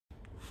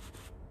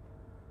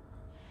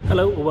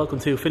Hello and welcome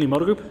to Finlay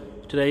Motor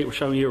Group. Today we're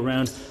showing you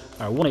around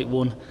our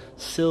 181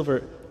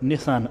 silver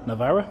Nissan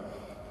Navara.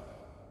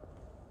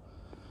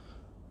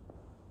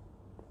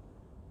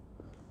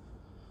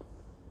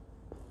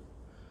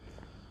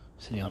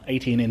 Sitting on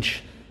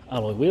 18-inch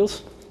alloy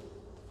wheels.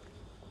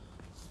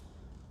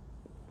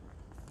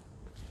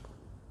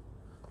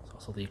 It's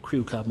also the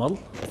CREWCAB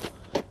model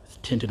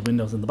with tinted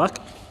windows in the back.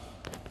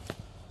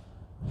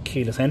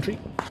 Keyless entry.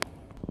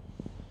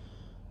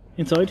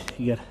 Inside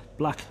you get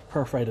black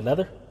perforated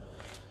leather,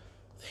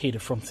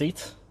 heated front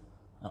seats,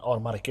 and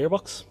automatic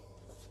gearbox.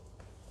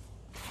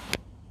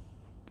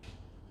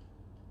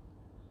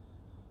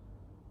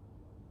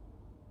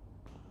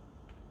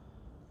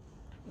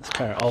 This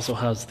car also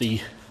has the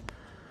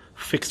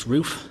fixed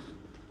roof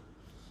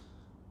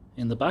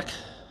in the back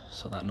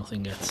so that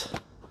nothing gets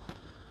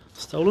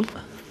stolen.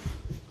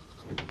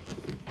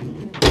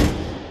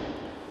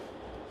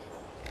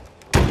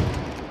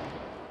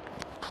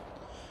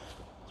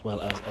 As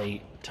well as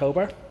a tow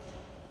bar.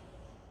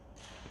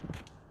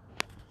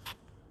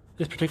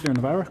 This particular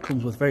Navara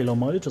comes with very low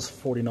mileage, just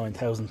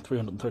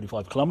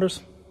 49,335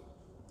 kilometers.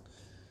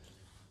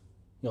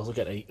 You also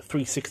get a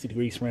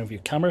 360-degree surround view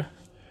camera,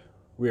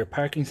 rear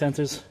parking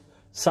sensors,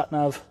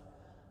 sat-nav,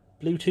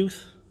 Bluetooth,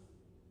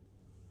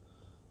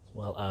 as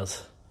well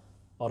as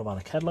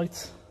automatic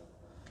headlights,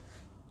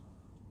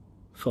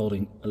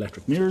 folding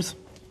electric mirrors,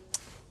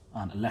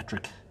 and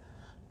electric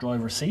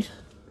driver's seat,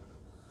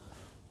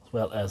 as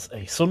well as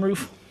a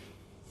sunroof.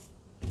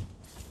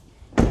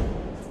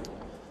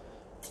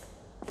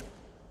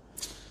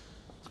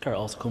 This car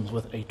also comes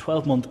with a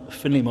 12-month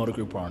Finlay Motor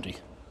Group warranty.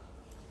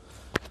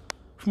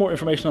 For more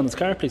information on this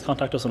car, please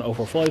contact us on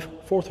 045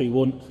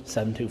 431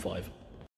 725.